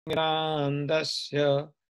ज्ञानाञ्जनशलाकया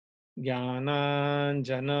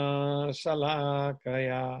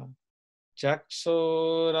ज्ञानाञ्जनशलाकया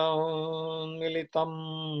चक्षुरुन्मिलितं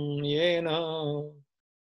येन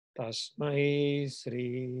तस्मै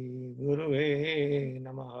श्रीगुरुवे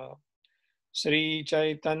नमः।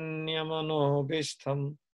 श्रीचैतन्यमनोभीष्टं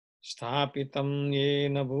स्थापितं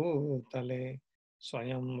येन भूतले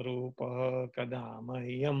स्वयं रूपः कदा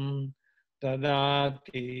मह्यं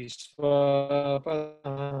ददाति स्वपदान्तिकम्।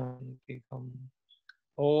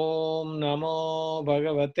 ॐ नमो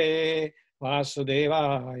भगवते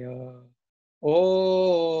वासुदेवाय।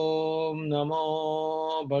 ॐ नमो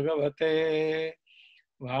भगवते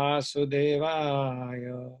वासुदेवाय।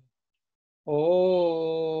 ॐ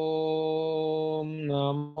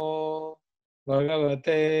नमो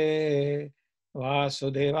भगवते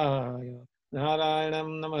वासुदेवाय। नारायणं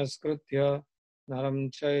नमस्कृत्य नरं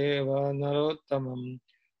चैव नरोत्तमं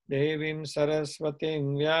देवीं सरस्वतीं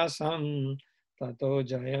व्यासं ततो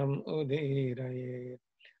जयम् उदीरयेत्।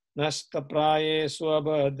 नष्टप्रायेषु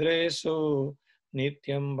अभद्रेषु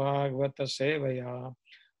नित्यं भागवत सेवया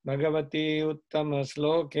भगवती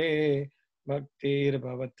उत्तमश्लोके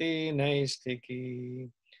भक्तिर्भवती नैष्ठिकी।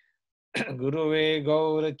 गुरुवे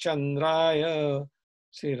गौरचन्द्राय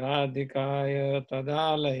श्रीराधिकाय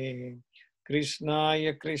तदालये कृष्णाय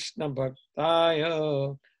कृष्णभक्ताय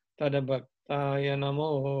तद्भक्ताय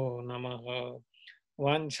नमो नमः।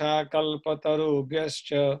 वाञ्छाकल्पतरुभ्यश्च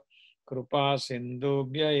कृपा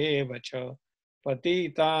सिन्धुभ्य एव च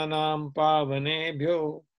पतितानां पावनेभ्यो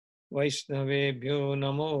वैष्णवेभ्यो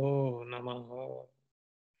नमो नमः।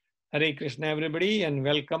 Hare Krishna everybody, and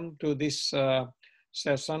welcome to this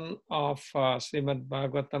session of Srimad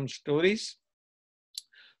Bhagavatam stories.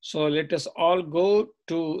 So let us all go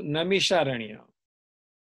to Namisharanya.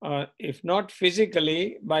 If not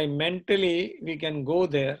physically, by mentally we can go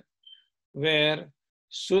there, where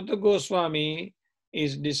Sutta Goswami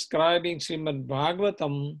is describing Srimad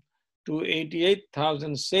Bhagavatam to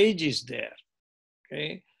 88,000 sages there.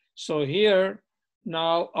 Okay, so here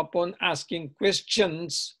now upon asking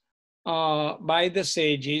questions by the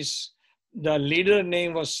sages, the leader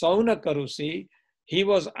name was Saunakarusi. He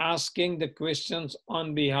was asking the questions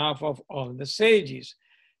on behalf of all the sages.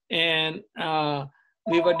 And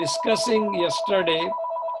we were discussing yesterday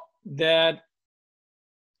that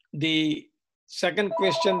the second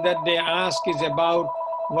question that they ask is about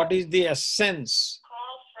what is the essence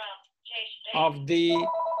of the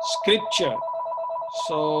scripture.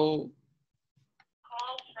 So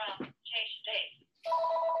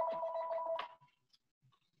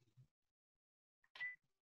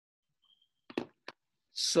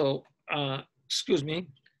excuse me.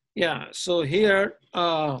 Yeah, so here,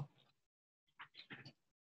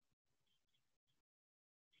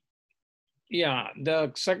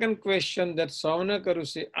 the second question that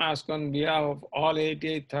Saunakarusi asked on behalf of all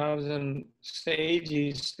 88,000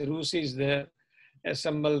 sages, Rusis there,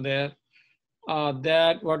 assembled there,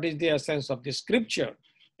 that what is the essence of the scripture?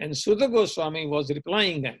 And Sutta Goswami was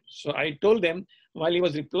replying them. So I told them, while he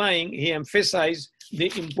was replying, he emphasized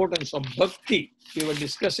the importance of bhakti. We were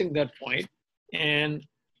discussing that point. And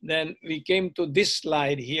then we came to this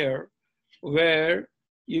slide here, where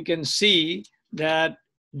you can see that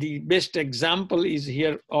the best example is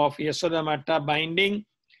here of Yasodamata binding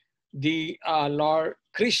the Lord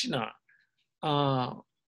Krishna to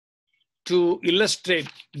illustrate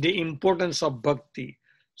the importance of bhakti.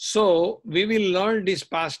 So we will learn this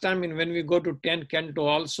pastime when we go to 10th canto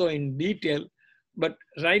also in detail. But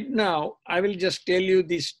right now, I will just tell you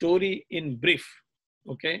the story in brief.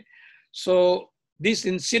 Okay. So this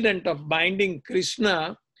incident of binding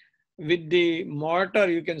Krishna with the mortar,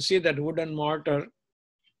 you can see that wooden mortar,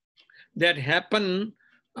 that happened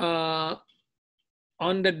on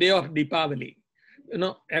the day of Deepavali. You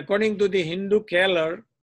know, according to the Hindu calendar,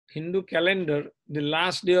 the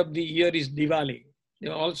last day of the year is Diwali. They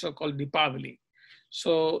are also called Deepavali.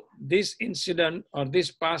 So this incident or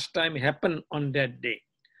this pastime happened on that day.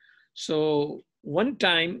 So one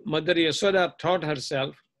time, Mother Yasoda taught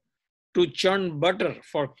herself to churn butter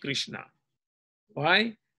for Krishna.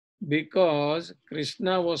 Why? Because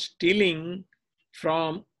Krishna was stealing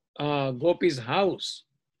from Gopi's house,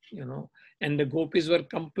 you know, and the Gopis were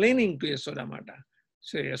complaining to Yasodamata.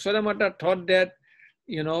 So Yasodamata thought that,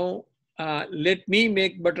 you know, let me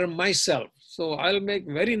make butter myself. So I'll make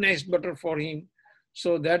very nice butter for him.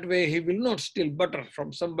 So that way he will not steal butter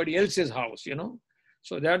from somebody else's house, you know.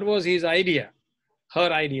 So that was his idea,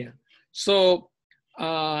 her idea. So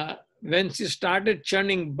when she started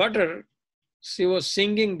churning butter, she was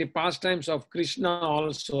singing the pastimes of Krishna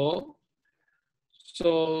also.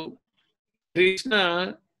 So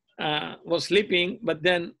Krishna was sleeping, but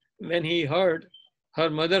then when he heard her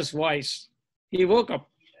mother's voice, he woke up.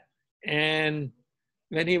 And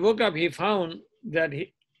when he woke up, he found that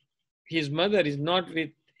his mother is not with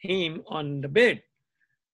him on the bed.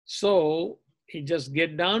 So he just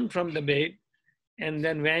get down from the bed and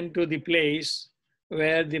then went to the place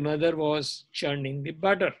where the mother was churning the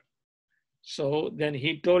butter. So then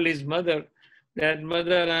he told his mother that,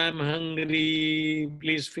 "Mother, I'm hungry,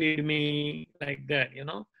 please feed me," like that, you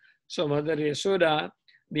know. So Mother Yasoda,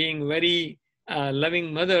 being very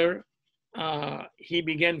loving mother, he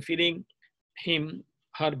began feeding him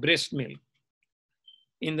her breast milk.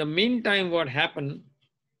 In the meantime, what happened,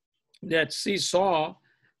 that she saw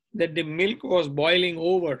that the milk was boiling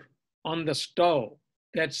over on the stove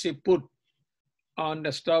that she put on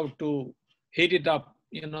the stove to heat it up.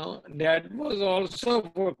 You know, that was also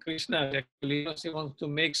for Krishna actually. You know, she wants to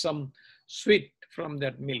make some sweet from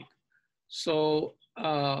that milk. So,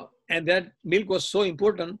 and that milk was so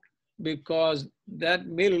important because that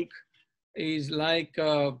milk is like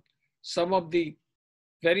some of the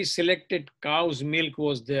very selected cow's milk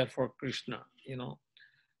was there for Krishna, you know.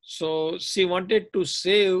 So she wanted to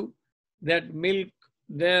save that milk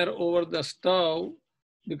there over the stove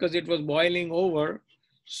because it was boiling over.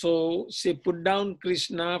 So she put down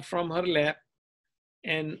Krishna from her lap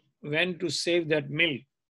and went to save that milk.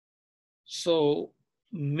 So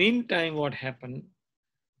meantime, what happened?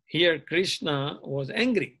 Here Krishna was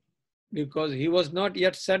angry because he was not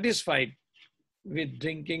yet satisfied with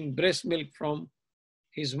drinking breast milk from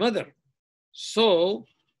his mother. So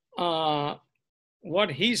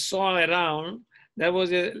what he saw around, there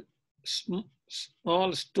was a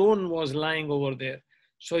small stone was lying over there.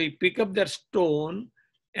 So he picked up that stone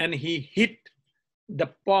and he hit the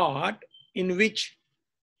pot in which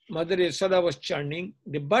Mother Yasoda was churning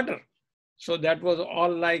the butter. So that was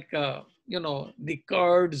all like, you know, the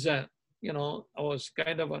curds, you know, was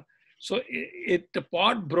kind of a, so the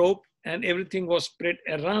pot broke and everything was spread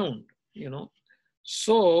around, you know.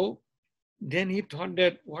 So then he thought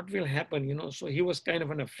that what will happen, you know, so he was kind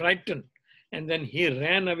of frightened. And then he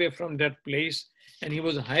ran away from that place and he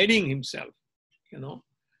was hiding himself, you know.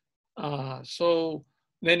 So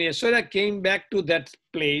when Yasoda came back to that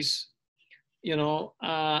place, you know,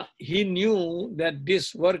 he knew that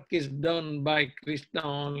this work is done by Krishna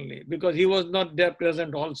only because he was not there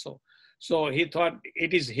present also. So he thought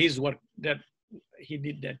it is his work that he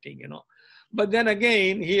did that thing, you know. But then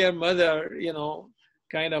again, here mother, you know,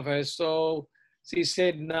 kind of, so she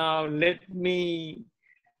said, now let me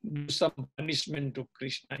do some punishment to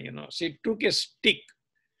Krishna, you know. She took a stick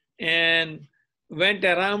and went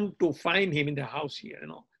around to find him in the house here, you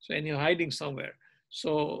know. So, and he's hiding somewhere.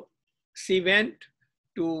 So she went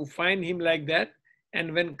to find him like that.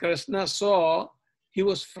 And when Krishna saw, he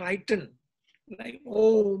was frightened. Like,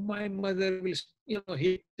 oh, my mother will, you know,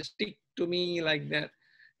 hit the stick to me like that.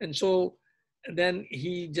 And so then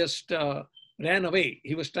he just ran away.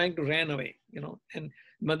 He was trying to run away, you know. And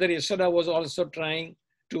Mother Yasoda was also trying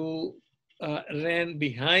to run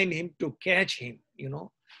behind him to catch him, you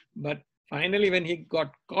know. But finally, when he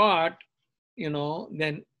got caught, you know,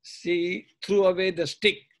 then she threw away the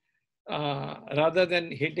stick. Rather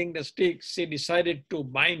than hitting the stick, she decided to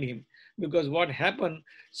bind him because what happened,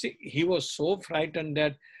 see, he was so frightened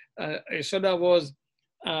that Yasoda was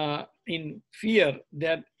in fear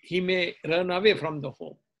that he may run away from the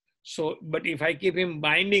home. So, but if I keep him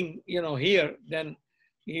binding, you know, here, then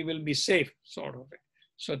he will be safe, sort of.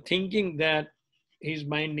 So thinking that he's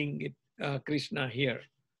binding it, Krishna here,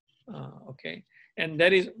 okay. And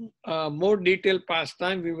there is more detailed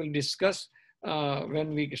pastime we will discuss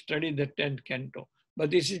when we study the 10th canto.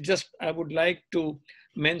 But this is just, I would like to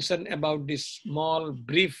mention about this small,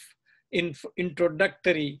 brief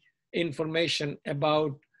introductory information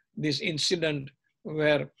about this incident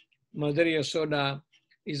where Mother Yasoda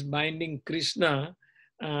is binding Krishna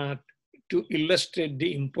to illustrate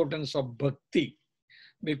the importance of bhakti.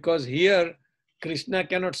 Because here, Krishna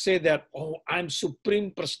cannot say that, oh, I'm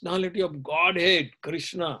Supreme Personality of Godhead,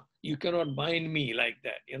 Krishna, you cannot bind me like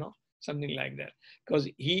that, you know, something like that. Because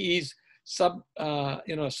he is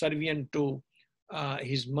servient to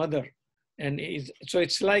his mother. And so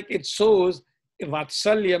it's like, it shows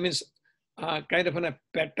Vatsalya means kind of a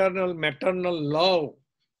paternal, maternal love,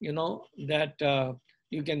 you know, that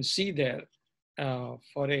you can see there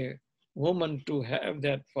for a woman to have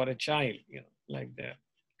that for a child, you know, like that.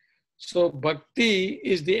 So bhakti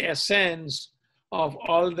is the essence of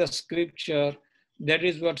all the scripture. That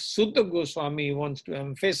is what Sutta Goswami wants to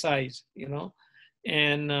emphasize, you know.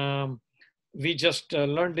 And we just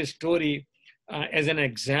learned this story as an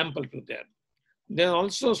example to that. Then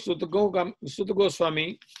also Sutta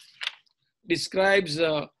Goswami describes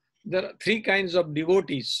there are three kinds of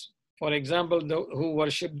devotees. For example, who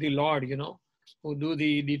worship the Lord, who do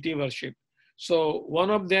the deity worship. So one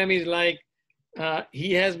of them is like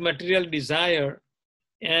he has material desire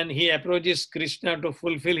and he approaches Krishna to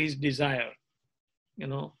fulfill his desire,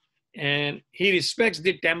 and he respects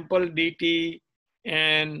the temple deity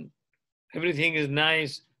and everything is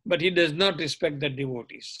nice, but he does not respect the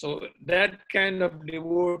devotees. So that kind of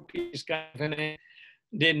devotee is kind of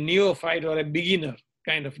the neophyte or a beginner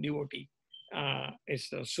kind of devotee.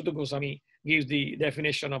 Sutta Goswami gives the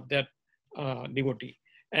definition of that devotee.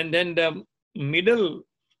 And then the middle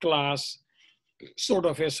class, sort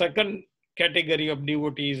of a second category of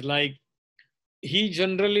devotees, like he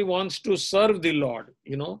generally wants to serve the Lord,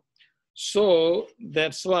 So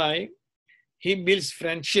that's why he builds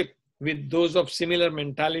friendship with those of similar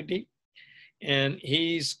mentality, and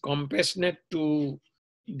he is compassionate to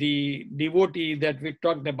the devotee that we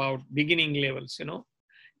talked about, beginning levels,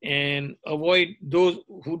 and avoid those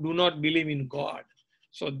who do not believe in God.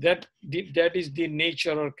 So that is the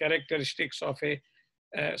nature or characteristics of a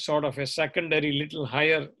sort of a secondary, little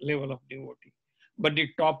higher level of devotee. But the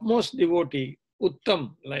topmost devotee,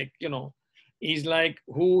 Uttam, is like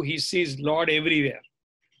who he sees Lord everywhere,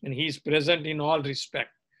 and he is present in all respect.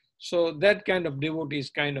 So that kind of devotee is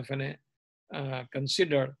kind of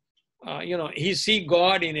considered, he see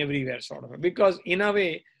God in everywhere, sort of, because in a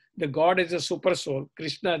way, the God is a super soul,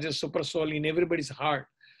 Krishna is a super soul in everybody's heart.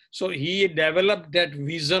 So he developed that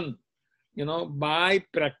vision, by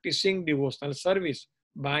practicing devotional service,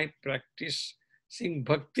 by practicing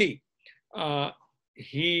bhakti.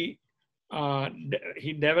 He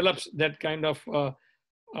develops that kind of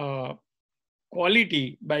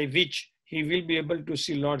quality by which he will be able to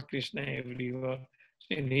see Lord Krishna everywhere.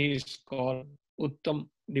 And he is called Uttam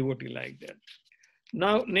devotee like that.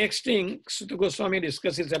 Now, next thing, Sutta Goswami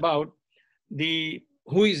discusses about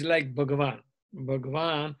who is like Bhagavan,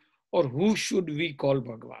 or who should we call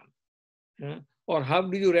Bhagavan? Or how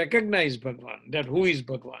do you recognize Bhagavan, that who is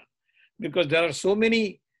Bhagavan? Because there are so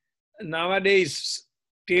many nowadays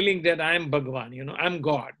telling that I am Bhagavan, I'm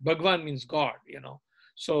God. Bhagavan means God,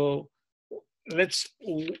 So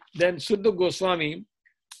then Sutta Goswami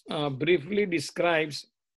briefly describes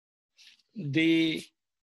the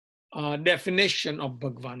definition of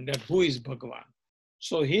Bhagavan, that who is Bhagavan.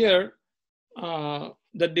 So here,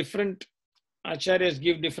 the different acharyas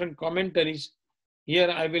give different commentaries. Here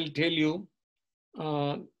I will tell you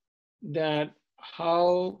that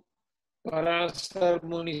how Parasar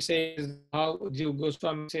Muni says, how Jiva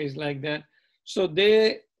Goswami says like that. So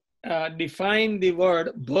they define the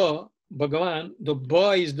word Bhagavan. The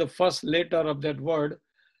Ba is the first letter of that word.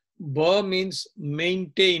 Ba means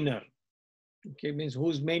maintainer. Okay, means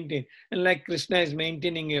who's maintained. And like Krishna is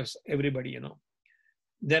maintaining everybody,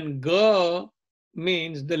 Then Ga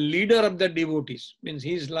means the leader of the devotees, means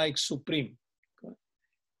he's like supreme.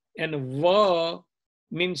 And Va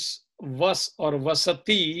means Vas or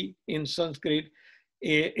Vasati in Sanskrit.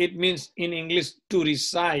 It means in English to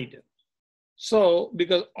reside. So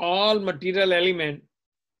because all material element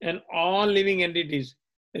and all living entities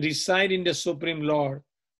reside in the Supreme Lord,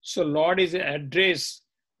 so Lord is addressed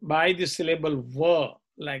by the syllable Va,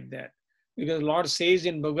 like that. Because Lord says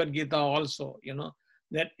in Bhagavad Gita also,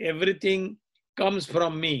 that everything comes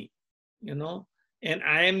from me, and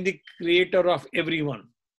I am the creator of everyone,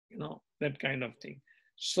 that kind of thing.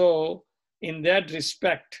 So in that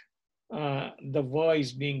respect, the Va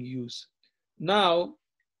is being used. Now,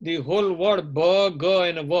 the whole word Bhaga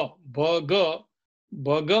and Va,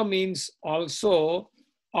 Bhaga means also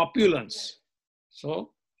opulence.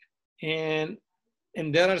 So, and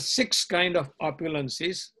there are 6 kind of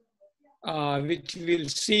opulences, which we'll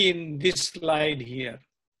see in this slide here.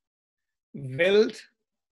 Wealth,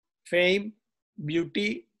 fame,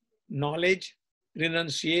 beauty, knowledge,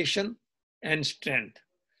 renunciation, and strength.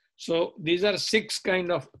 So these are 6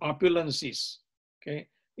 kind of opulences, okay,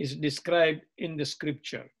 is described in the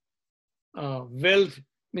scripture. Wealth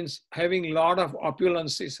means having a lot of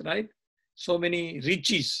opulences, right? So many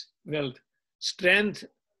riches, wealth. Strength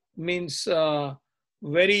means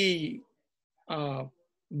very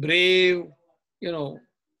brave,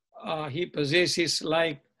 he possesses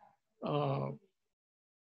like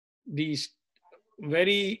these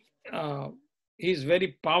very, he's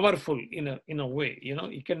very powerful in a way,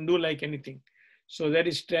 he can do like anything. So that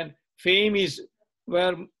is strength. Fame is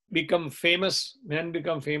where become famous, men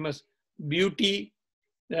become famous. Beauty,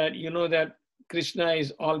 that that Krishna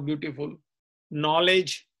is all beautiful.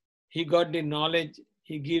 Knowledge, he got the knowledge,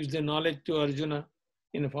 he gives the knowledge to Arjuna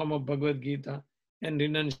in the form of Bhagavad Gita. And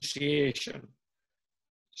renunciation.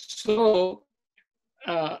 So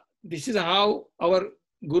this is how our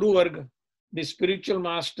Guru Varga, the spiritual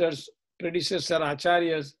masters, predecessor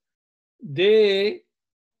acharyas, they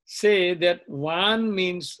say that Van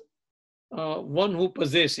means one who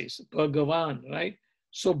possesses, Bhagavan, right?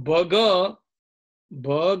 So Bhaga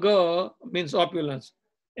means opulence,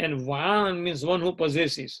 and Van means one who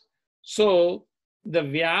possesses. So the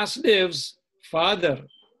Vyasadev's father,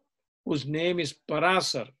 whose name is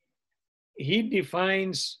Parasar, he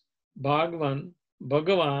defines Bhagavan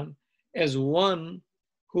as one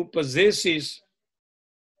who possesses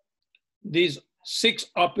these six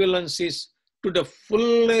opulences to the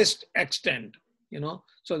fullest extent,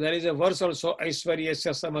 So there is a verse also,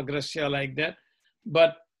 Aishwaryasya Samagrasya, like that.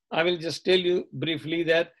 But I will just tell you briefly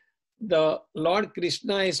that the Lord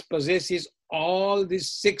Krishna possesses all these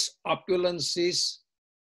six opulences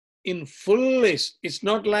in fullest. It's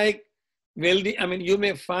not like wealthy. I mean, you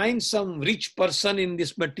may find some rich person in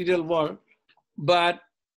this material world, but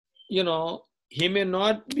he may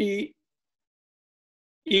not be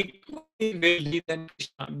equally wealthy than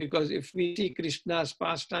Krishna, because if we see Krishna's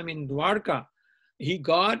pastime in Dwarka, he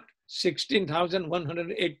got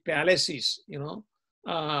 16,108 palaces,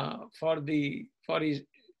 for his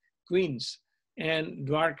queens. And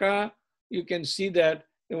Dwarka, you can see that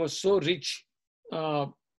it was so rich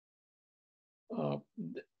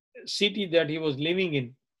city that he was living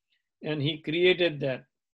in, and he created that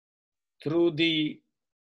through the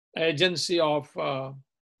agency of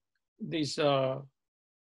this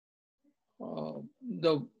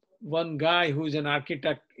the one guy who's an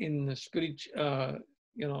architect in spirit,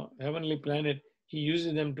 heavenly planet. He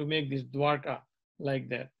uses them to make this Dwarka like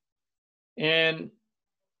that. And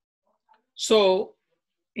so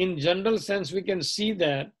in general sense, we can see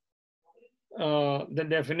that the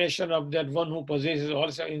definition of that one who possesses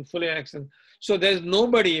also in full action. So there's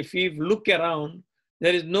nobody, if we look around,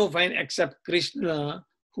 there is no one except Krishna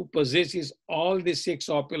who possesses all the six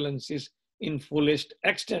opulences in fullest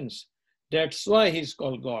extents. That's why he's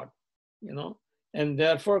called God, and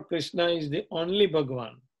therefore Krishna is the only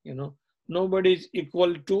Bhagavan, nobody is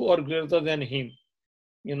equal to or greater than him.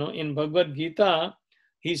 In Bhagavad Gita,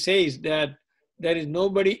 he says that there is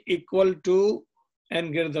nobody equal to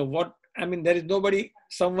and greater. There is nobody,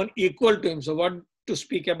 someone equal to him. So what to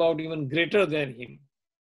speak about even greater than him?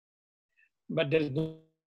 But there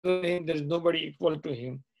is nobody equal to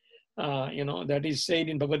him. That is said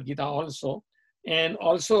in Bhagavad Gita also. And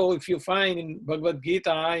also, if you find in Bhagavad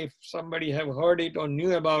Gita, if somebody have heard it or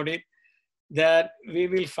knew about it, that we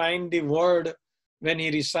will find the word when he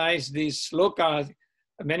recites these slokas.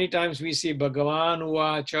 Many times we see Bhagavan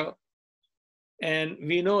Uvacha, and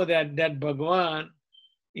we know that Bhagavan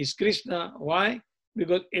is Krishna. Why?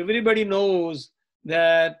 Because everybody knows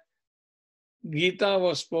that Gita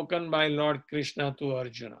was spoken by Lord Krishna to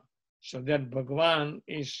Arjuna. So that Bhagavan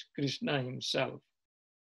is Krishna himself.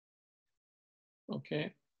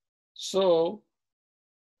 Okay. So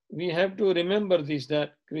we have to remember this,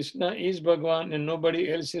 that Krishna is Bhagavan and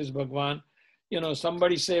nobody else is Bhagavan.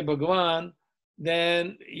 Somebody say Bhagavan,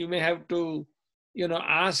 then you may have to,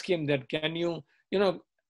 ask him that, can you,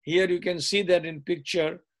 here you can see that in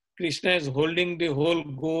picture, Krishna is holding the whole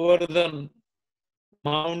Govardhan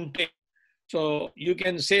mountain. So you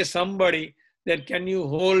can say somebody that, can you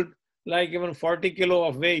hold like even 40 kilo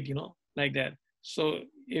of weight, like that. So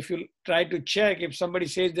if you try to check, if somebody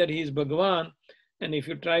says that he is Bhagavan, and if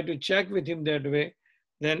you try to check with him that way,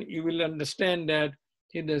 then you will understand that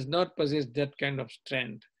he does not possess that kind of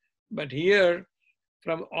strength. But here,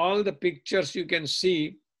 from all the pictures, you can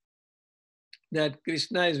see that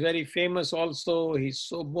Krishna is very famous also. He's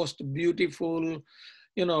so most beautiful.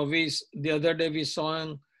 The other day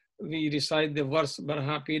we recite the verse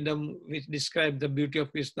Barhapidam, which describes the beauty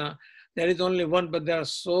of Krishna. There is only one, but there are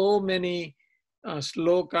so many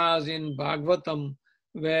slokas in Bhagavatam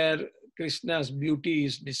where Krishna's beauty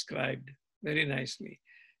is described very nicely.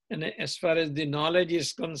 And as far as the knowledge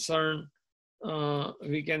is concerned,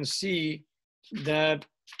 we can see that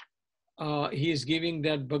he is giving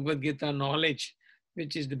that Bhagavad Gita knowledge,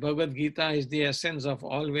 which is the Bhagavad Gita is the essence of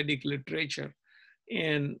all Vedic literature.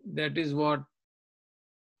 And that is what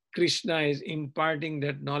Krishna is imparting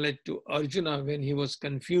that knowledge to Arjuna when he was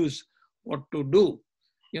confused what to do,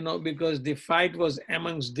 because the fight was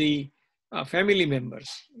amongst the family members,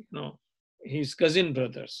 his cousin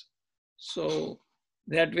brothers. So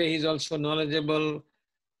that way he's also knowledgeable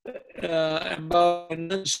about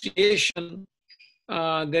enunciation.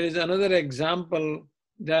 There is another example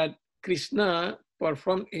that Krishna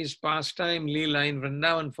performed his pastime Leela in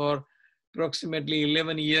Vrindavan for approximately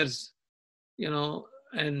 11 years,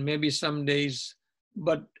 and maybe some days.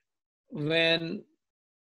 But when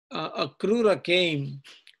Akrura came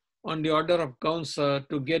on the order of Kamsa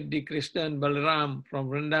to get the Krishna and Balaram from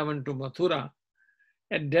Vrindavan to Mathura.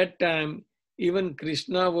 At that time, even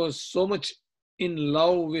Krishna was so much in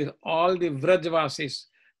love with all the Vrajvasis,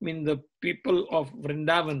 I mean the people of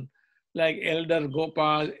Vrindavan, like elder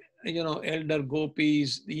Gopal, elder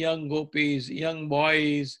gopis, young gopis, young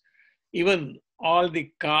boys, even all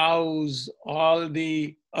the cows, all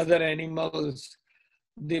the other animals,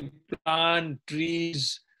 the plant,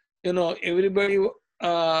 trees, everybody,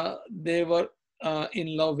 they were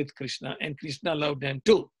in love with Krishna, and Krishna loved them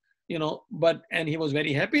too, and he was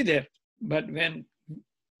very happy there. But when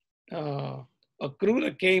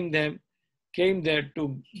Akrura came there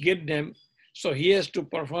to get them, so he has to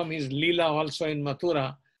perform his Leela also in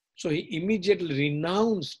Mathura. So he immediately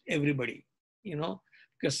renounced everybody,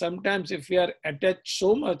 because sometimes if we are attached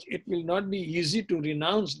so much, it will not be easy to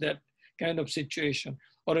renounce that kind of situation.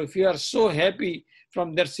 Or if you are so happy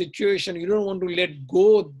from that situation, you don't want to let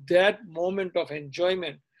go that moment of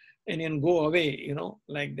enjoyment and then go away,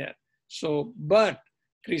 like that. So, but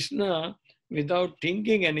Krishna, without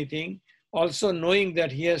thinking anything, also knowing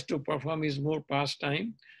that he has to perform his more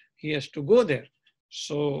pastime, he has to go there.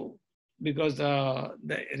 So, because the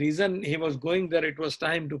reason he was going there, it was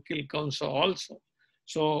time to kill Kamsa also.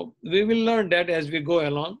 So we will learn that as we go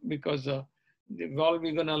along, because all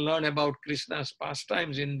we're going to learn about Krishna's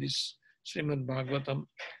pastimes in this Srimad Bhagavatam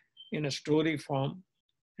in a story form.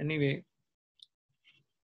 Anyway,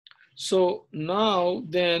 so now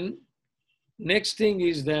then, next thing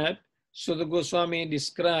is that, so the Goswami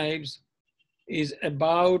describes is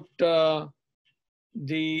about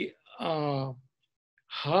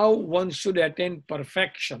how one should attain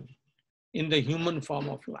perfection in the human form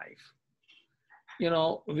of life.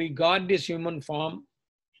 We got this human form,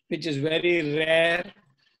 which is very rare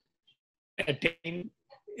to attain.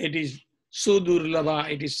 It is sudurlabha,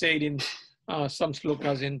 it is said in some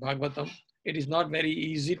slokas in Bhagavatam. It is not very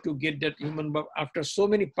easy to get that human birth. After so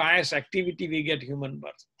many pious activity, we get human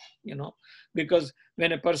birth, because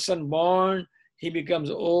when a person born, he becomes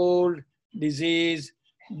old, disease,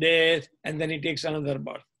 death, and then he takes another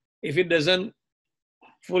birth. If he doesn't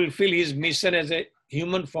fulfill his mission as a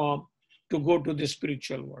human form to go to the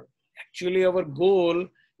spiritual world. Actually, our goal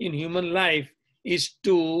in human life is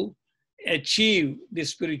to achieve the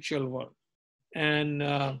spiritual world and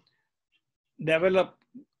develop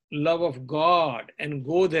love of God and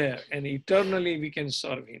go there, and eternally we can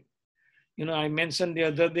serve him. I mentioned the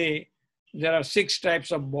other day, there are 6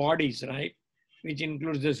 types of bodies, right? Which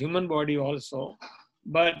includes this human body also.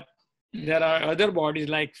 But there are other bodies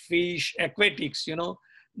like fish, aquatics,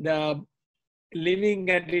 the living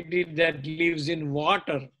entity that lives in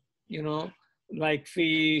water, like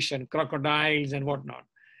fish and crocodiles and whatnot.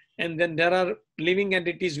 And then there are living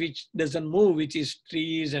entities which doesn't move, which is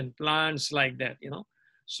trees and plants like that,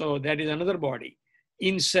 So that is another body.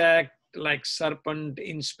 Insect, like serpent,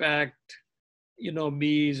 insect,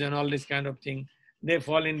 bees and all this kind of thing. They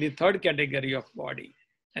fall in the 3rd category of body.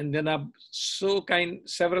 And then are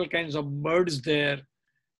several kinds of birds there.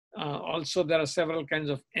 Also, there are several kinds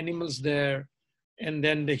of animals there. And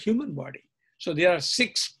then the human body. So there are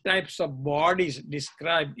 6 types of bodies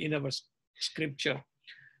described in our scripture,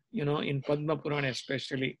 in Padma Purana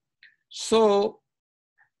especially. So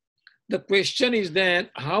the question is then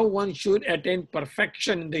how one should attain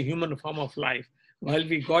perfection in the human form of life. Well,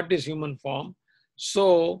 we got this human form.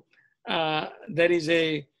 So there is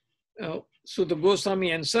so the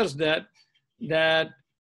Goswami answers that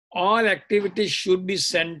all activities should be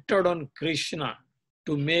centered on Krishna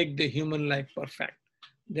to make the human life perfect.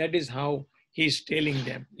 That is how he's telling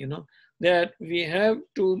them, that we have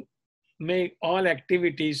to make all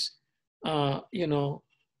activities, that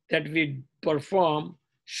we perform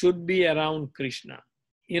should be around Krishna.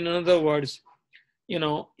 In other words,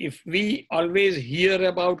 if we always hear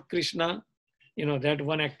about Krishna, that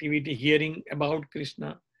one activity, hearing about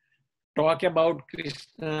Krishna, talk about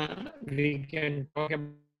Krishna, we can talk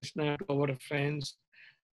about Krishna to our friends,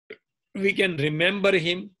 we can remember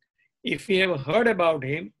him. If we have heard about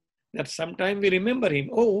him, that sometime we remember him.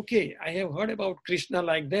 Oh, okay, I have heard about Krishna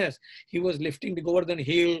like this. He was lifting the Govardhan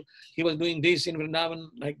hill. He was doing this in Vrindavan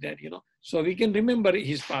like that, So we can remember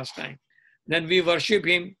his pastime. Then we worship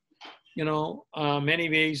him, many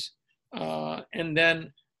ways. And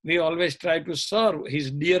then we always try to serve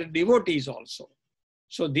his dear devotees also.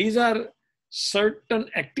 So these are certain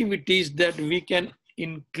activities that we can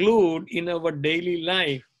include in our daily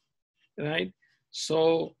life, right?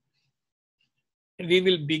 So we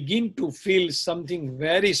will begin to feel something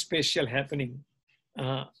very special happening,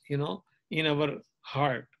 in our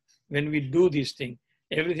heart when we do this thing.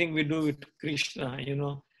 Everything we do with Krishna,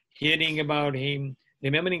 hearing about him,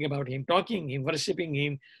 remembering about him, talking him, worshipping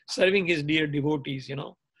him, serving his dear devotees,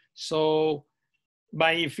 So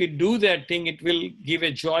if we do that thing, it will give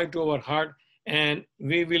a joy to our heart, and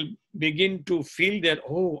we will begin to feel that,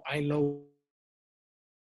 oh, I love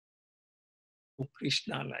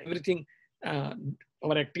Krishna. Like everything,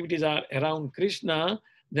 our activities are around Krishna,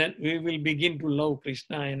 then we will begin to love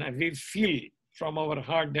Krishna, and we feel from our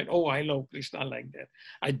heart that, oh, I love Krishna like that.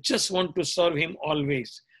 I just want to serve him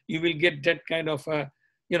always. You will get that kind of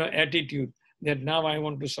attitude that now I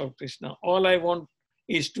want to serve Krishna. All I want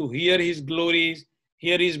is to hear his glories,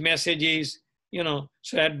 hear his messages,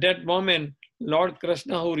 So at that moment, Lord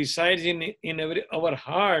Krishna, who resides in our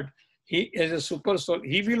heart, he as a super soul,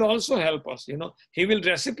 he will also help us, He will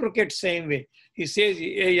reciprocate same way. He says,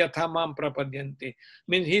 "E yatha mam prapadyante."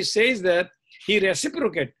 Means he says that he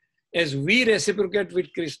reciprocate. As we reciprocate with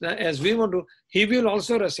Krishna, as we want to, he will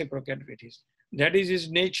also reciprocate with his. That is his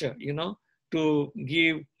nature, to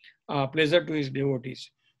give pleasure to his devotees.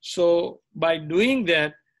 So by doing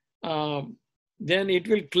that, then it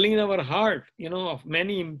will clean our heart, of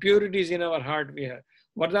many impurities in our heart we have.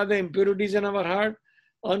 What are the impurities in our heart?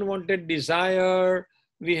 Unwanted desire,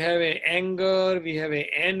 we have a anger, we have a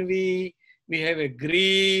envy, we have a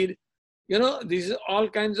greed. These are all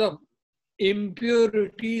kinds of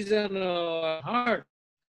impurities in our heart.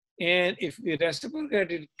 And if we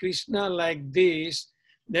reciprocate Krishna like this,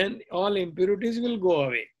 then all impurities will go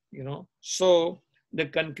away, So the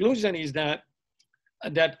conclusion is that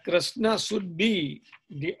Krishna should be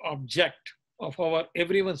the object of our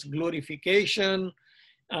everyone's glorification,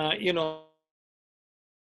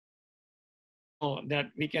 that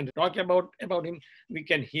we can talk about him, we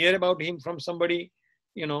can hear about him from somebody,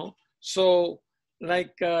 So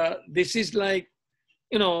this is like,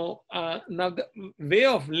 now the way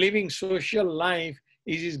of living social life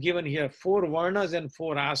is given here. 4 varnas and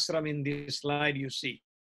 4 ashram in this slide you see.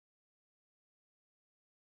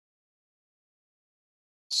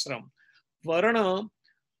 Ashram. Varna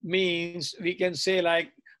means we can say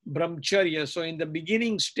like brahmacharya. So in the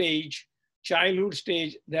beginning stage, childhood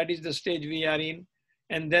stage, that is the stage we are in.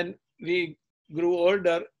 And then we grew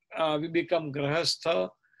older, we become grahastha.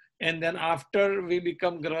 And then after we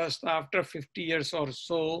become grahastha, after 50 years or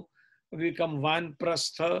so, we become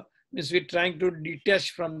vanprastha, means we're trying to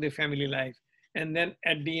detach from the family life. And then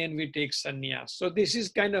at the end, we take sannyas. So this is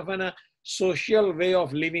kind of a social way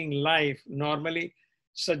of living life, normally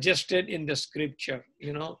suggested in the scripture,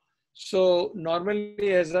 So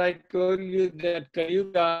normally, as I told you, that Kali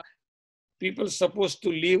Yuga, people supposed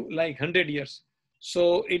to live like 100 years.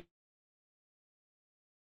 So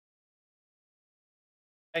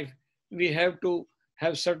we have to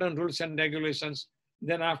have certain rules and regulations.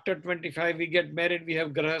 Then after 25, we get married, we have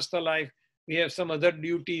grahastha life, we have some other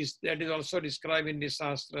duties that is also described in the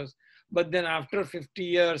Shastras. But then after 50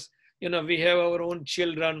 years, we have our own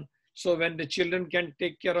children. So when the children can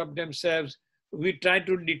take care of themselves, we try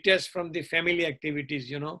to detach from the family activities,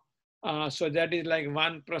 So that is like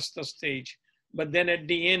vanprastha stage. But then at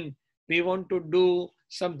the end, we want to do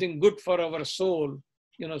something good for our soul,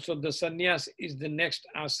 So the sannyas is the next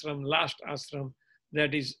ashram, last ashram,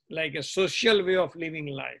 that is like a social way of living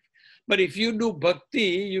life. But if you do bhakti,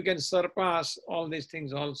 you can surpass all these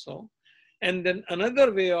things also. And then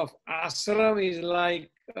another way of ashram is like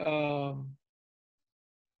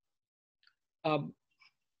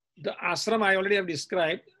the ashram I already have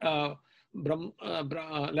described, like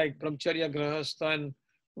brahmacharya, grahastha, and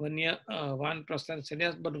vanprastha and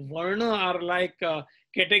sannyas. But varna are like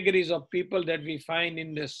categories of people that we find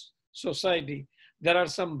in this society. There are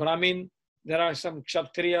some Brahmin, there are some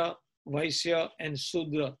Kshatriya, Vaishya, and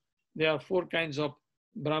Sudra. There are 4 kinds of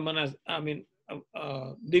Brahmanas,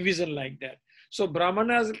 division like that. So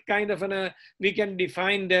Brahmanas kind of we can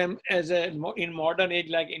define them as in modern age,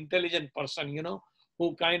 like intelligent person,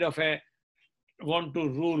 who kind of want to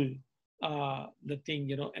rule the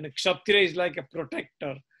thing, And a Kshatriya is like a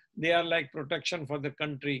protector. They are like protection for the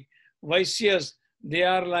country. Vaishyas, they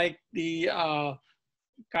are like the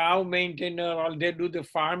cow maintainer, or they do the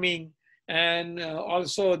farming, and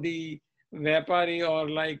also the Vyapari, or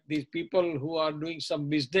like these people who are doing some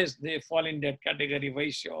business, they fall in that category,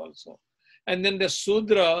 Vaishya also. And then the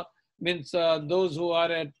Sudra means those who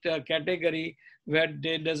are at category where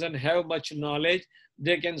they doesn't have much knowledge,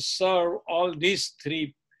 they can serve all these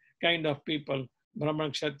 3 kind of people,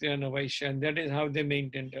 Brahman, Kshatriya, and Vaishya, and that is how they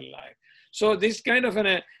maintain their life. So this kind of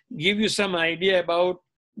give you some idea about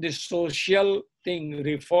the social thing,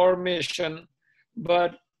 reformation.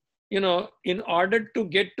 But in order to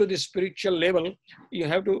get to the spiritual level, you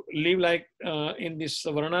have to live like in this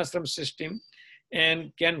varnashram system,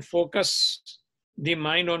 and can focus the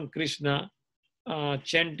mind on Krishna,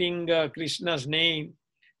 chanting Krishna's name,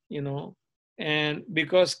 and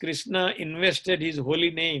because Krishna invested his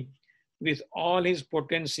holy name with all his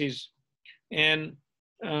potencies, and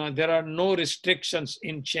there are no restrictions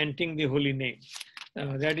in chanting the holy name.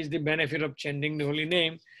 That is the benefit of chanting the holy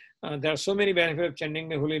name. There are so many benefits of chanting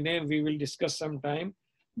the holy name, we will discuss sometime,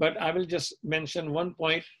 but I will just mention one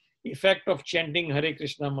point, effect of chanting Hare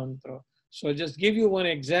Krishna mantra. So just give you one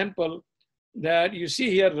example, that you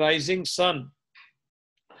see here rising sun.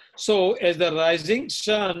 So as the rising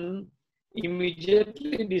sun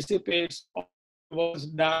immediately dissipates all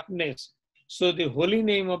darkness, so the holy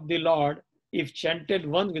name of the Lord, if chanted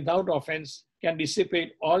once without offense, can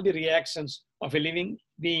dissipate all the reactions of a living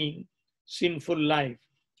being, sinful life.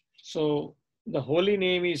 So the holy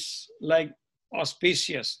name is like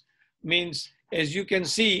auspicious, means as you can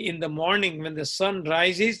see in the morning when the sun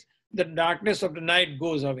rises, the darkness of the night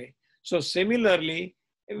goes away. So similarly,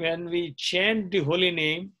 when we chant the holy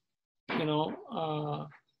name,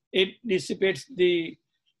 it dissipates the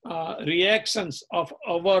reactions of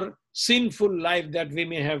our sinful life that we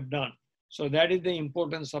may have done. So that is the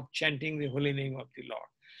importance of chanting the holy name of the Lord.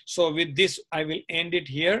 So with this, I will end it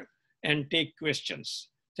here and take questions.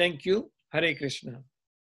 Thank you. Hare Krishna.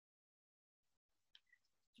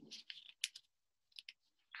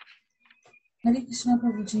 Hare Krishna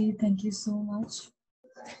Prabhuji, thank you so much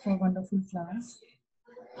for wonderful class.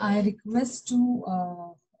 I request to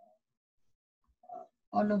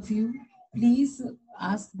all of you, please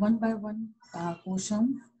ask one by one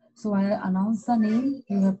questions. So I announce the name,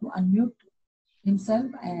 you have to unmute himself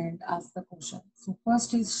and ask the question. So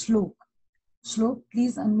first is Shlok. Shlok,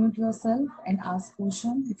 please unmute yourself and ask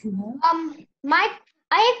question if you have.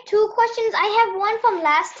 I have two questions. I have one from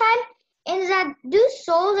last time. Is that, do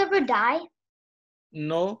souls ever die?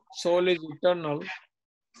 No, soul is eternal.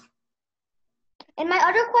 And my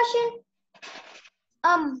other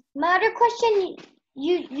question,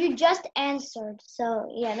 you just answered. So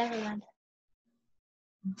yeah, never mind.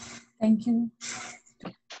 Thank you.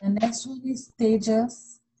 The next one is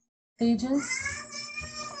Tejas. Tejas.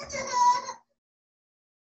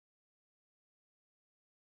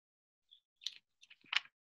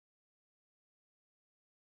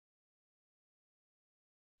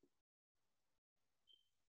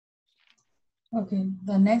 Okay,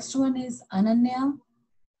 the next one is Ananya.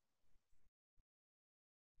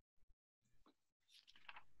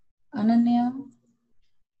 Ananya,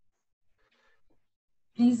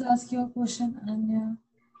 please ask your question, Ananya.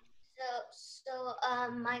 So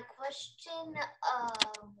my question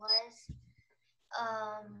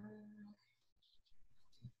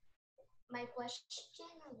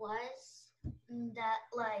was that,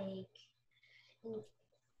 like,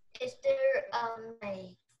 is there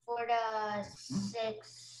like for the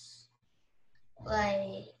six,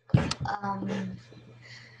 like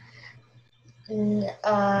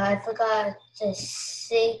I forgot the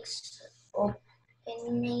six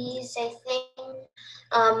openings, I think,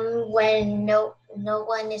 when no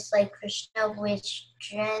one is like Krishna with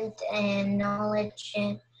strength and knowledge,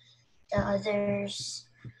 and the others,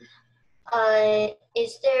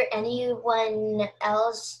 is there anyone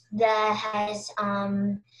else that has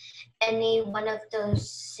any one of those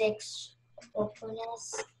six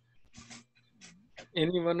openings?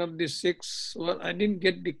 Any one of the six? Well, I didn't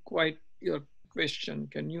get quite your question.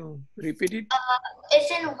 Can you repeat it? It's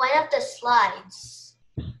in one of the slides.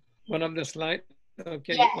 One of the slides?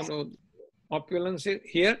 Okay, yes. One of opulence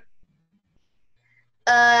here?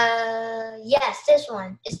 Yes, this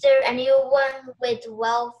one. Is there anyone with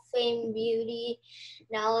wealth, fame, beauty,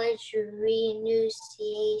 knowledge,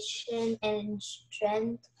 renunciation, and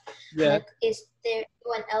strength? Yeah. Like, is there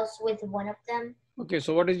anyone else with one of them? Okay,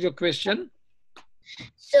 so what is your question?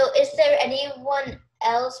 So is there anyone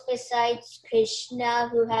else besides Krishna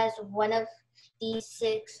who has one of these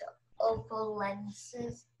six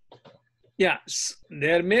opulences? Yes,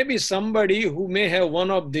 there may be somebody who may have one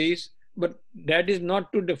of these, but that is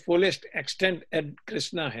not to the fullest extent that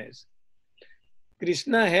Krishna has.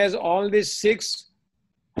 Krishna has all these six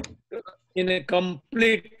in a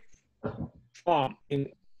complete form, in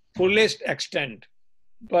fullest extent.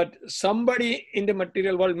 But somebody in the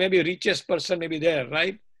material world, maybe richest person may be there,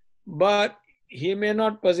 right? But he may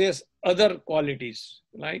not possess other qualities,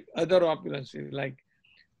 like other opulences, like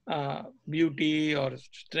beauty or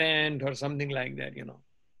strength or something like that,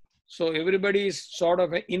 So everybody is sort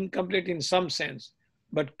of incomplete in some sense.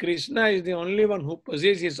 But Krishna is the only one who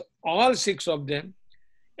possesses all six of them,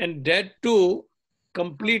 and that too,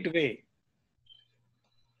 complete way.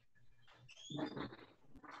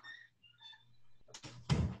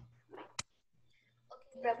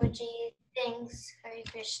 Okay, Prabhuji, Thanks, Hare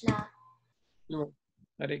Krishna. No.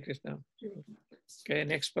 Hare Krishna. Okay,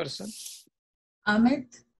 next person.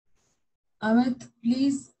 Amit. Amit,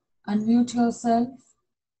 please unmute yourself.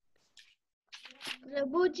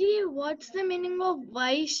 Prabhuji, what's the meaning of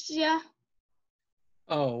Vaishya?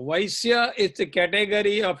 Oh, Vaisya is the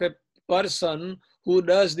category of a person who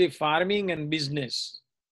does the farming and business.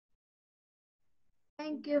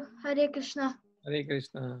 Thank you. Hare Krishna. Hare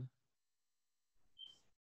Krishna.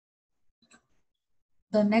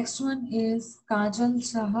 The next one is Kajal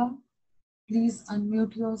Shaha. Please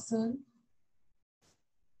unmute yourself.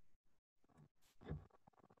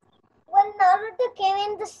 When Naruto came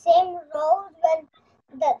in the same road when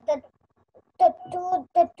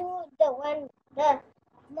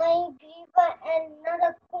Mayagriva and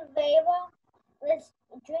Narakurveva was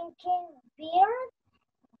drinking beer,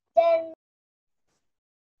 then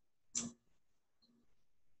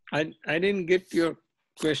I didn't get your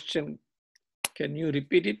question. Can you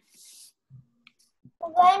repeat it?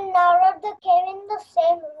 when Naruto came in the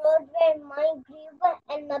same road where Mayagriva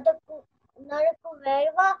and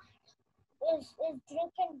Narakurveva is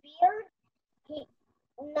drinking beer,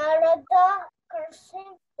 Narada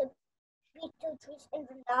cursing the beetle trees in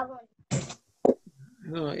Vrindavan.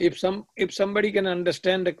 No, if somebody can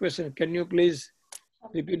understand the question, can you please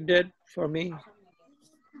repeat that for me?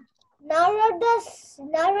 Narada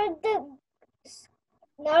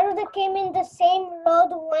came in the same road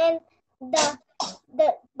when the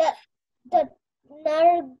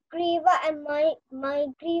Naragriva and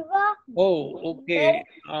Mayagriva. Oh, okay.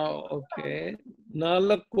 Okay.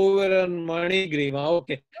 Nalakuvar and Manigriva.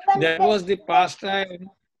 Okay. That was the pastime.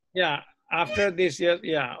 Yeah. After this year.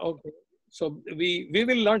 Yeah. Okay. So we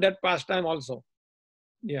will learn that pastime also.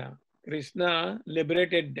 Yeah. Krishna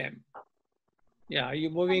liberated them. Yeah. You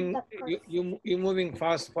moving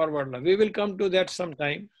fast forward. We will come to that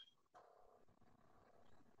sometime.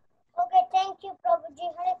 Okay, thank you, Prabhuji.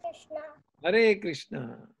 Hare Krishna. Hare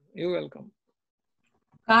Krishna. You're welcome.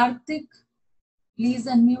 Karthik, please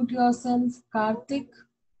unmute yourself. Karthik.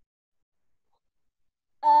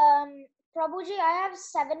 Prabhuji, I have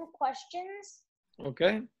 7 questions.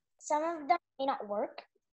 Okay. Some of them may not work.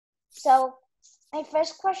 So my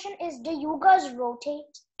first question is, do yugas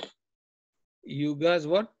rotate? Yugas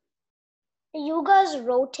what? Yugas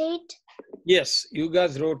rotate? Yes,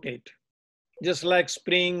 yugas rotate. Just like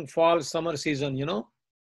spring, fall, summer season, you know,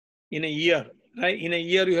 in a year, right? In a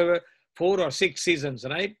year, you have 4 or 6 seasons,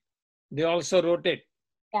 right? They also rotate.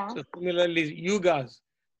 Yeah. So similarly, yugas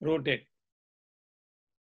rotate.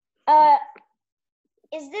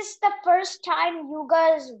 Is this the first time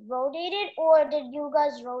yugas rotated, or did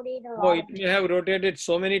yugas rotate a lot? Oh, it may have rotated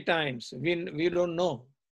so many times. We don't know.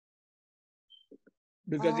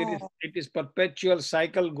 Because it is perpetual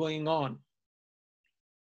cycle going on.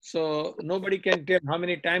 So nobody can tell how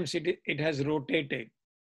many times it has rotated.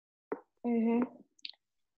 Mm-hmm.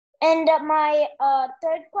 And my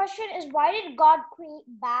third question is, why did God create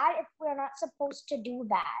bad if we're not supposed to do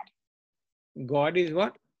bad? God is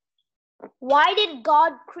what? Why did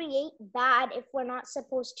God create bad if we're not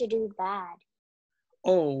supposed to do bad?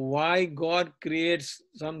 Oh, why God creates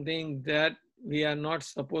something that we are not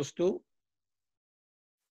supposed to?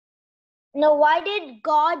 No, why did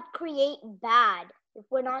God create bad if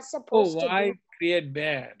we're not supposed to? Why create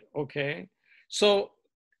bad? Okay. So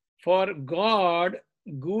for God,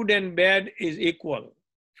 good and bad is equal.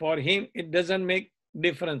 For him, it doesn't make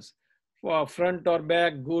difference for front or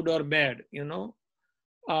back, good or bad, you know.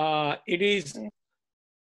 It is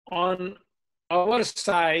on our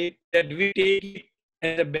side that we take it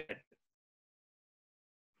as a bad.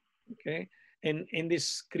 Okay. In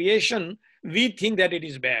this creation, we think that it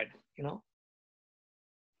is bad, you know.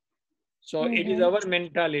 So it is our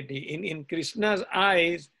mentality. In Krishna's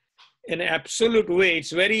eyes, in absolute way,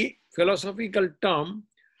 it's very philosophical term,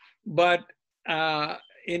 but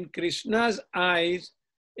in Krishna's eyes,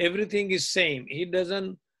 everything is same. He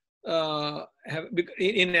doesn't have,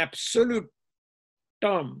 in absolute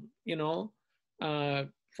term, you know,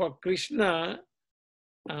 for Krishna,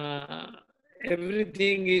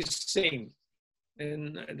 everything is same.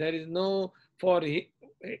 And there is no,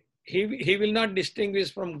 he will not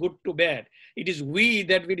distinguish from good to bad. It is we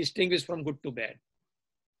that we distinguish from good to bad.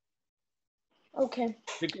 Okay.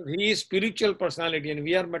 Because he is spiritual personality and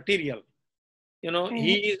we are material. You know,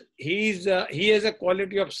 he has a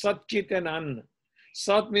quality of Sat, Chit and An.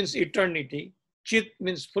 Sat means eternity. Chit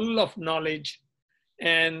means full of knowledge.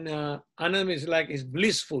 And Anam is like is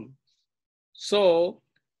blissful. So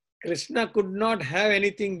Krishna could not have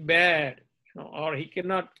anything bad, you know, or he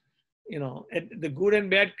cannot, you know, the good and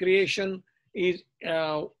bad creation is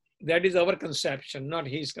That is our conception, not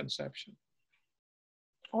his conception.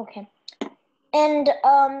 Okay. And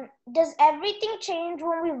does everything change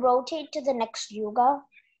when we rotate to the next yuga?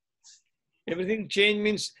 Everything change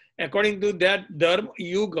means according to that dharma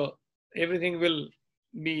yuga, everything will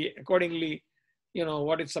be accordingly,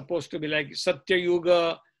 what it's supposed to be. Like Satya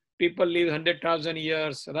Yuga, people live 100,000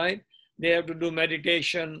 years, right? They have to do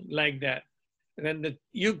meditation like that. When the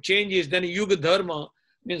yuga changes, then yuga dharma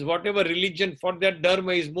means whatever religion for that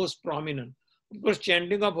dharma is most prominent. Of course,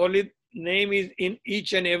 chanting of holy name is in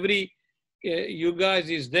each and every yuga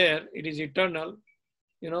is there. It is eternal,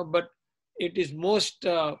 but it is most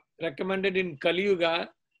recommended in Kali Yuga,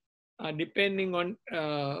 depending on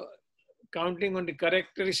counting on the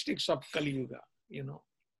characteristics of Kali Yuga,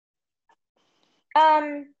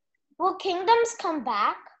 Will kingdoms come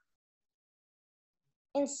back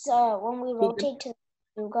when we rotate to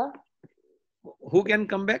yuga? Who can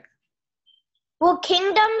come back? Will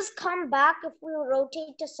kingdoms come back if we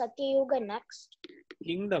rotate to Satya Yuga next?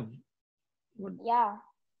 Kingdom? What Yeah.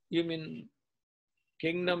 you mean?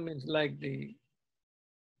 Kingdom is like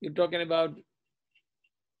you're talking about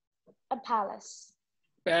a palace.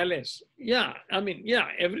 Palace. Yeah,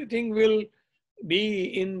 everything will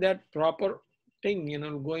be in that proper thing,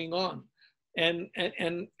 going on. And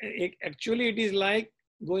actually it is like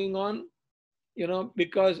going on,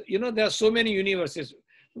 because, there are so many universes.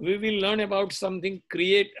 We will learn about something,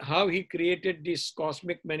 how he created this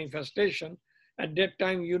cosmic manifestation. At that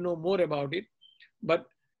time, more about it. But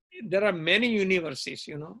there are many universes,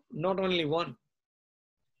 not only one.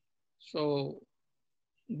 So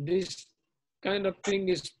this kind of thing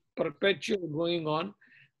is perpetual going on,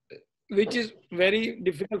 which is very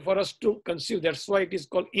difficult for us to conceive. That's why it is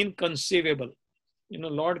called inconceivable.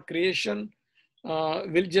 Lord creation,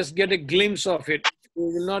 we'll just get a glimpse of it. We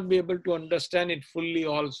will not be able to understand it fully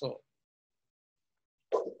also.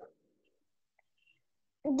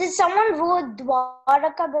 Did someone rule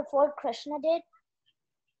Dwarka before Krishna did?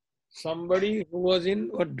 Somebody who was in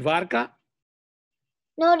Dwarka?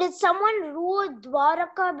 No, did someone rule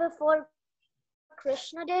Dwarka before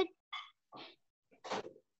Krishna did?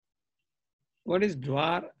 What is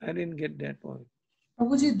Dwar? I didn't get that one.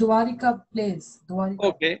 Prabhuji, Dwarika place.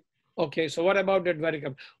 Dwarika. Okay. So what about the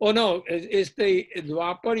Dwarika? Oh no, it's the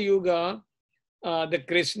Dwapar Yuga. The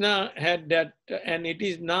Krishna had that, and it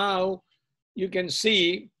is now, you can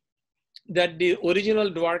see that the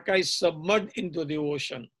original Dwarka is submerged into the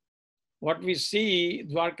ocean. What we see,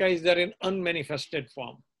 Dwarka is there in unmanifested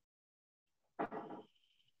form.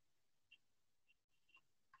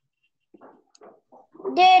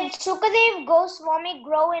 Did Sukadev Goswami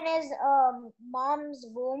grow in his mom's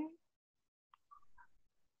womb?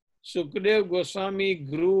 Sukadev Goswami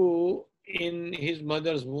grew in his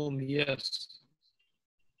mother's womb, yes.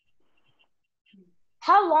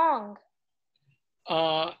 How long?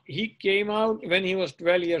 He came out when he was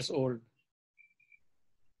 12 years old.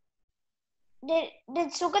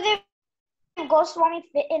 Did Sukadev Goswami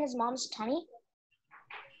fit in his mom's tummy?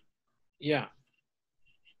 Yeah.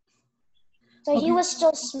 So he was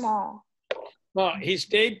still small. Well, he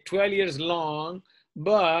stayed 12 years long,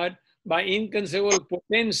 but by inconceivable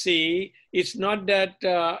potency, it's not that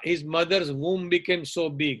his mother's womb became so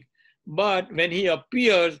big. But when he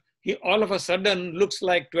appears, he all of a sudden looks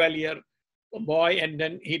like 12-year boy, and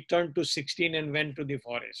then he turned to 16 and went to the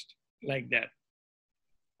forest, like that.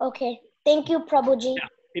 Okay. Thank you, Prabhuji. Yeah.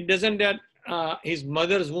 It doesn't that his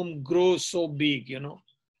mother's womb grows so big,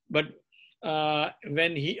 But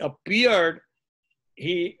when he appeared,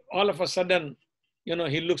 he all of a sudden,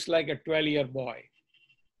 he looks like a 12-year boy.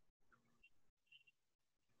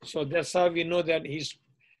 So that's how we know that he's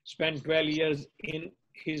spent 12 years in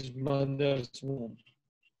his mother's womb.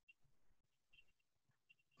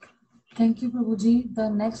 Thank you, Prabhuji. The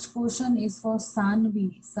next question is for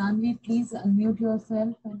Sanvi. Sanvi, please unmute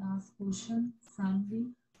yourself and ask question.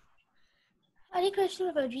 Sanvi. Hare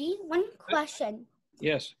Krishna, Prabhuji. One question.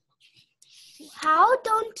 Yes. How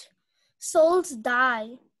don't souls die?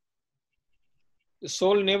 The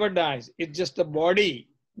soul never dies. It's just the body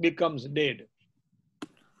becomes dead.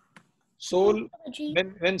 Soul,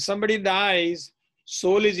 when somebody dies,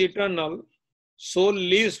 soul is eternal. Soul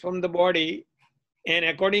lives from the body, and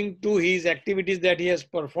according to his activities that he has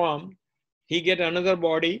performed, he get another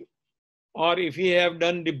body, or if he have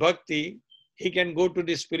done the bhakti, he can go to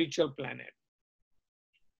the spiritual planet.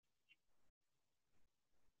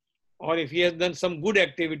 Or if he has done some good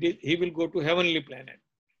activities, he will go to heavenly planet.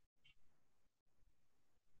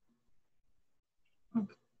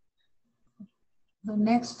 The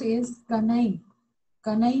next is Kanai.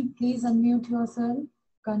 Kanai, please unmute yourself.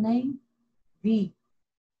 Kanai V.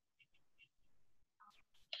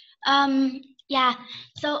 Yeah.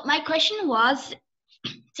 So my question was,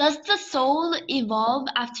 does the soul evolve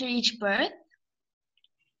after each birth?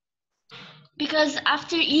 Because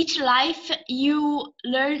after each life, you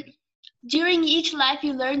learn, during each life,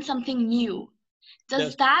 you learn something new.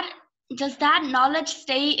 Does that knowledge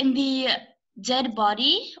stay in the dead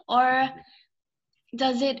body, or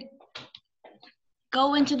does it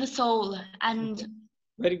go into the soul and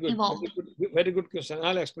very good, evolve? very good question.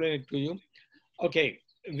 I'll explain it to you. Okay,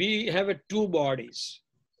 we have two bodies.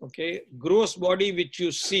 Okay, gross body which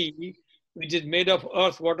you see, which is made of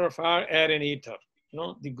earth, water, fire, air, and ether.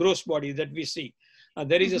 The gross body that we see.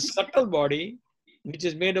 There is a subtle body which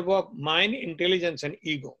is made up of mind, intelligence, and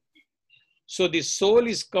ego. So the soul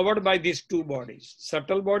is covered by these two bodies,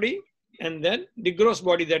 subtle body and then the gross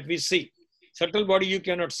body that we see. Subtle body you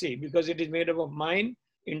cannot see because it is made up of mind,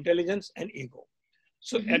 intelligence, and ego.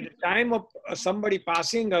 So at the time of somebody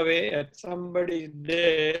passing away, at somebody's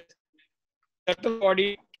death, subtle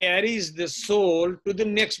body carries the soul to the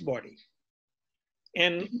next body.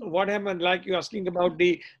 And what happened, like you're asking about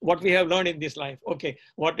what we have learned in this life. Okay,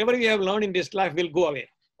 whatever we have learned in this life will go away.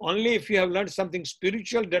 Only if you have learned something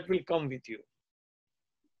spiritual, that will come with you.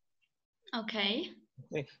 Okay.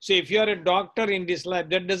 So if you are a doctor in this life,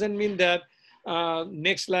 that doesn't mean that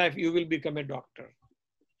next life you will become a doctor.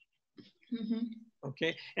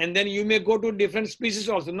 Okay, and then you may go to different species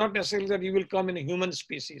also, not necessarily that you will come in a human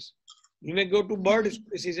species. You may go to bird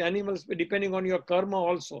species, animals, depending on your karma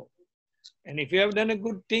also. And if you have done a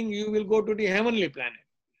good thing, you will go to the heavenly planet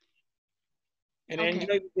and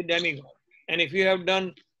enjoy with the demigod. And if you have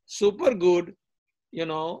done super good,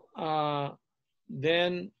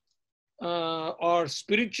 then or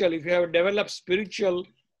spiritual, if you have developed spiritual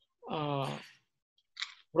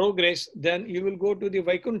progress, then you will go to the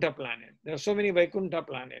Vaikuntha planet. There are so many Vaikuntha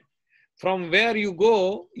planets. From where you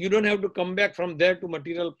go, you don't have to come back from there to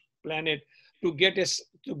material planet to get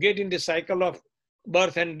in the cycle of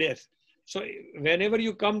birth and death. So whenever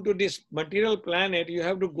you come to this material planet, you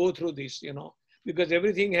have to go through this, because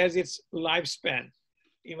everything has its lifespan.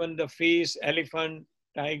 Even the fish, elephant,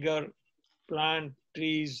 tiger, plant,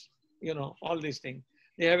 trees, all these things.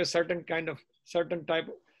 They have a certain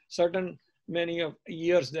many of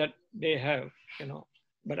years that they have,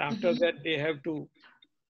 but after that they have to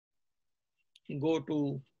go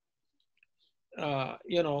to,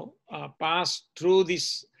 pass through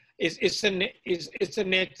this. It's a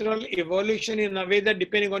natural evolution in a way that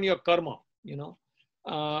depending on your karma,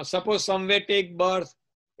 suppose somewhere take birth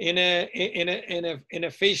in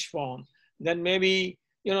a fish form, then maybe,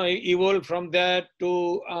 evolve from that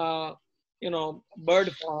to,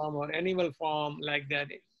 bird form or animal form like that,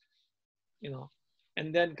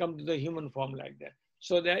 and then come to the human form like that.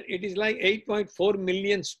 So that it is like 8.4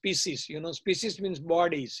 million species, species means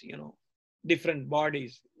bodies, different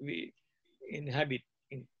bodies we inhabit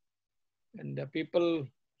in. And the people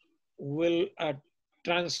will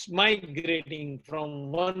transmigrating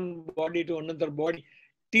from one body to another body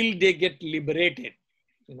till they get liberated,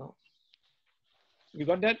 You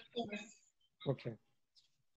got that? Yes. Okay.